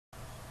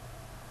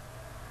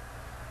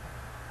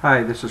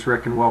Hi, this is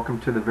Rick and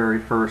welcome to the very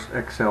first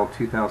Excel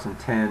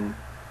 2010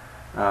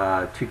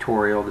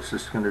 tutorial. This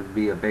is going to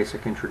be a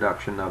basic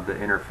introduction of the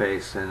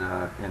interface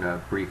and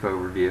a brief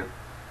overview.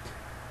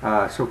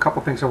 So a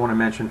couple things I want to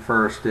mention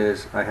first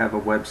is I have a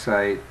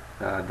website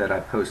that I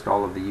post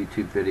all of the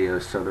YouTube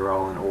videos, so they're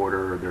all in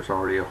order. There's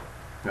already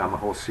a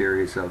whole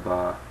series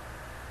of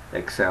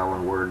Excel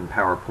and Word and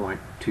PowerPoint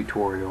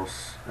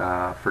tutorials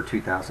for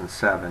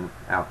 2007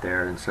 out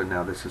there, and so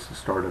now this is the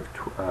start of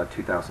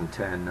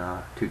 2010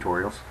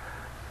 tutorials.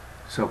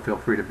 So feel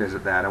free to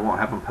visit that. I won't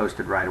have them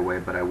posted right away,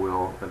 but I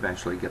will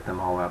eventually get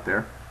them all out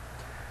there.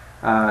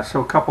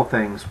 So a couple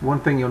things. One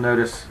thing you'll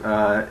notice,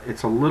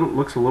 looks a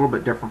little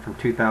bit different from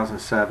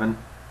 2007.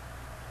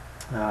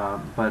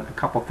 But a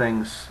couple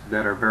things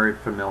that are very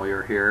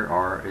familiar here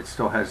are it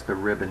still has the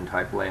ribbon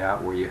type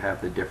layout where you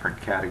have the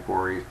different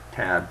category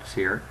tabs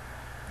here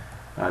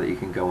that you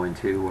can go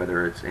into,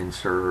 whether it's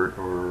insert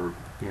or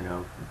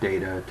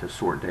data to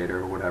sort data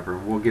or whatever.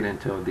 We'll get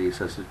into these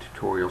as the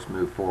tutorials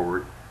move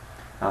forward.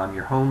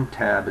 Your home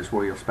tab is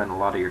where you'll spend a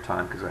lot of your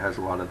time because it has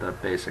a lot of the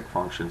basic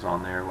functions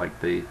on there,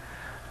 like the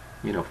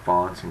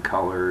fonts and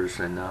colors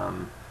and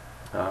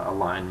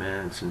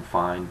alignments and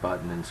find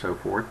button and so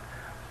forth.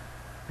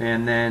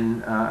 And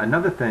then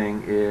another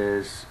thing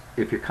is,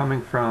 if you're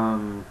coming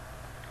from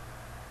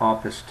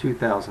Office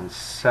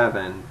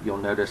 2007, you'll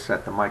notice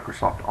that the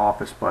Microsoft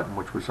Office button,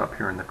 which was up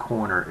here in the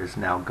corner, is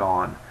now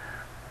gone.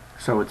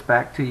 So it's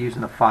back to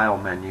using the File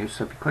menu.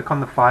 So if you click on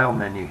the File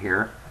menu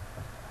here,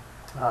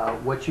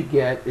 what you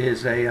get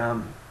is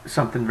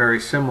something very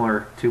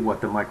similar to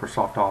what the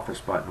Microsoft Office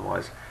button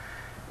was.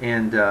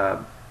 And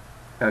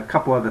a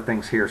couple other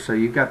things here. So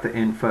you've got the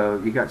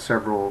info, you got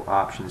several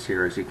options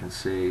here, as you can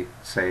see: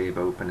 save,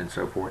 open, and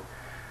so forth.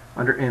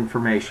 Under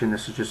information,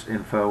 this is just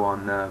info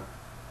on the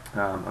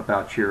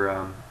about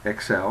your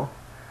Excel.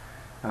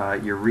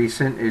 Your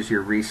recent is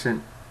your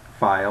recent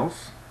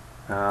files.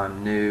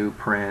 New,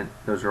 print,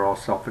 those are all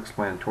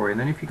self-explanatory.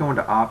 And then if you go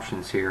into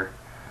options here,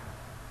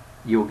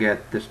 you'll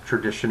get this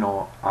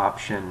traditional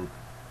option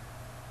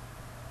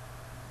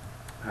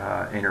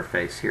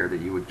interface here that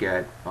you would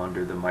get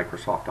under the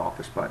Microsoft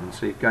Office button.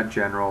 So you've got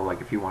general,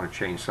 like if you want to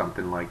change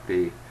something like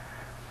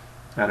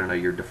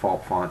your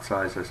default font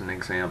size as an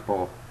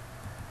example,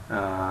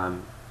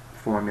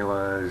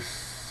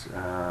 formulas,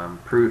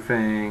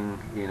 proofing,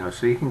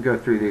 so you can go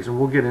through these, and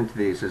we'll get into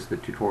these as the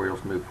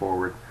tutorials move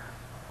forward.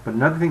 But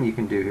another thing you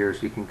can do here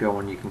is you can go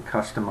and you can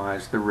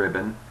customize the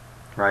ribbon,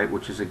 right,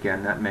 which is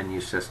again that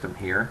menu system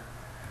here,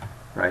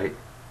 right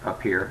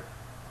up here.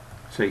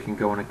 So you can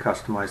go in and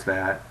customize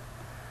that.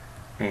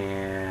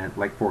 And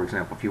like, for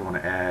example, if you want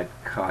to add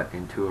cut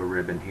into a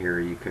ribbon here,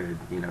 you could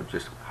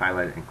just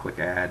highlight it and click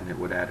add, and it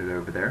would add it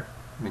over there.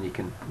 And you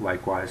can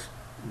likewise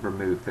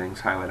remove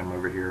things, highlight them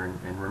over here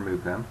and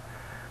remove them.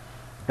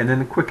 And then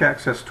the quick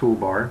access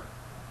toolbar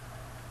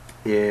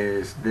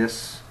is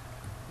this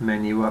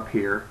menu up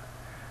here,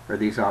 or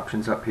these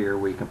options up here,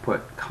 where you can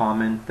put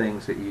common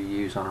things that you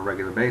use on a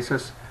regular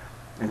basis.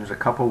 And there's a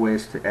couple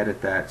ways to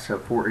edit that. So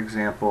for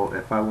example,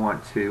 if I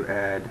want to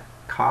add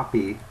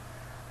copy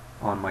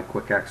on my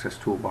quick access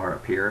toolbar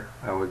up here,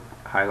 I would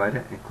highlight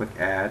it and click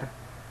add,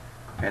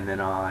 and then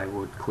I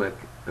would click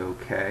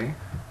OK,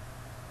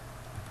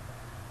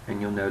 and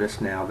you'll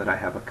notice now that I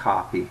have a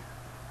copy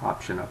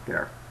option up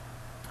there.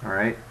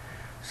 Alright,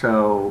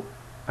 so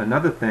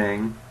another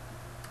thing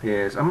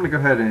is, I'm going to go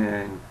ahead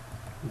and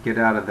get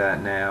out of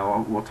that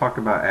now. We'll talk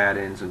about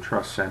add-ins and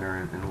Trust Center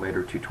in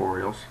later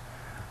tutorials,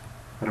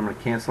 but I'm going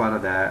to cancel out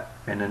of that.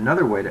 And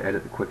another way to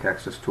edit the quick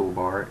access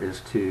toolbar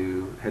is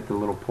to hit the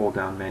little pull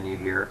down menu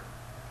here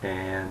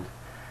and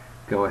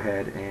go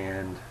ahead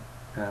and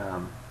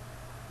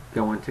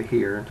go into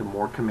here, into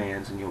more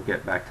commands, and you'll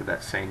get back to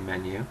that same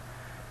menu.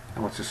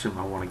 And let's assume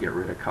I want to get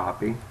rid of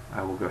copy.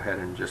 I will go ahead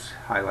and just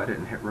highlight it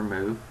and hit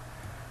remove,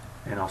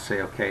 and I'll say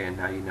OK, and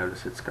now you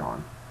notice it's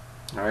gone.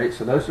 Alright,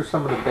 so those are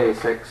some of the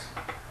basics.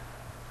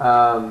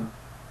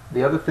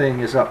 The other thing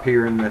is up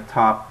here in the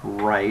top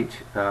right,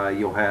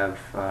 you'll have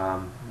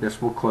this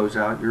will close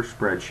out your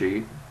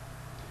spreadsheet.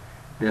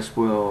 This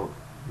will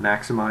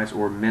maximize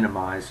or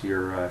minimize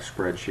your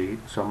spreadsheet.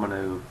 So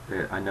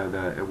I know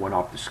that it went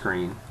off the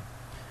screen,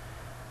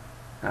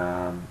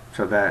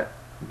 so that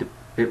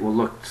it will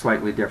look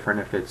slightly different.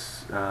 If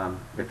it's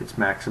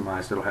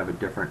maximized, it'll have a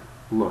different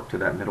look to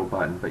that middle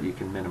button, but you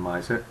can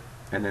minimize it.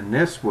 And then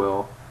this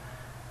will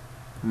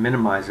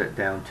minimize it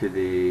down to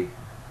the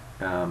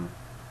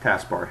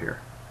taskbar here,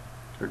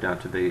 or down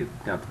to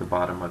the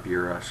bottom of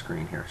your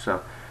screen here.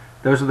 So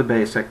those are the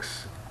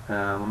basics.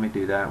 Let me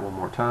do that one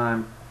more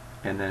time,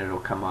 and then it'll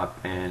come up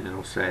and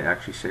it'll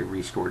actually say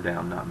restore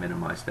down, not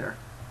minimize there.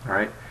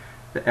 Alright,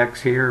 the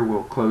X here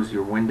will close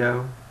your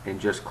window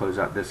and just close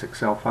out this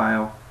Excel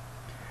file,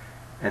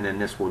 and then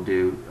this will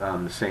do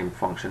the same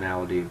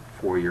functionality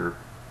for your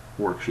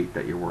worksheet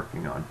that you're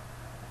working on.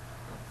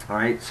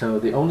 Alright, so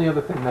the only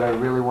other thing that I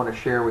really want to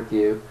share with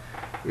you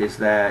is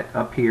that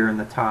up here in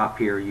the top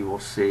here you will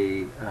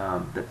see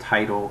the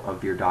title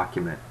of your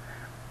document.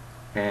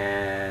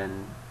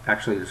 And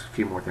Actually, there's a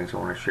few more things I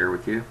want to share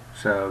with you.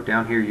 So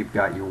down here you've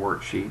got your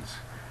worksheets.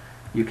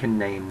 You can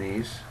name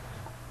these.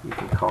 You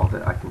can call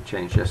it, I can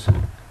change this,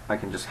 and I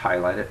can just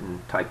highlight it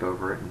and type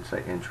over it and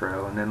say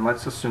intro. And then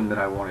let's assume that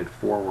I wanted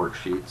 4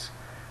 worksheets.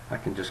 I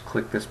can just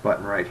click this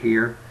button right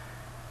here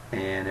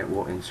and it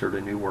will insert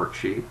a new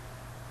worksheet.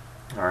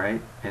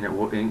 Alright, and it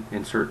will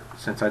insert,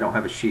 since I don't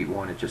have a sheet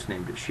 1, it just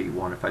named it sheet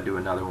 1. If I do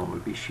another one, it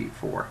would be sheet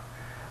 4.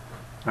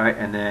 Alright,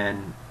 and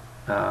then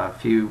a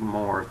few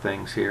more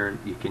things here.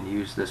 You can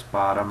use this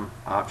bottom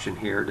option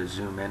here to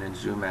zoom in and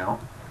zoom out.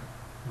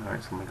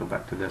 Alright, so let me go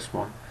back to this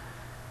one.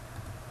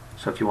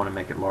 So if you want to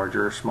make it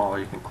larger or smaller,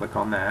 you can click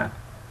on that.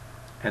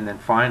 And then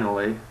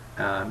finally,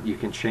 you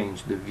can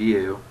change the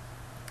view.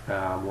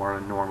 We're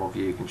on a normal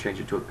view. You can change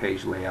it to a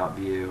page layout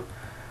view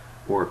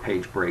or a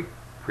page break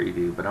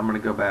preview, but I'm going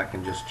to go back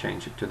and just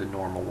change it to the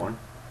normal one.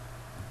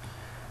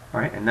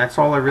 Alright, and that's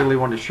all I really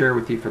wanted to share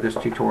with you for this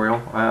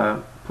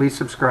tutorial. Please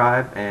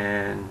subscribe,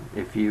 and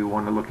if you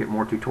want to look at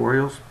more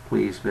tutorials,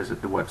 please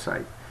visit the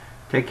website.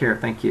 Take care.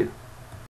 Thank you.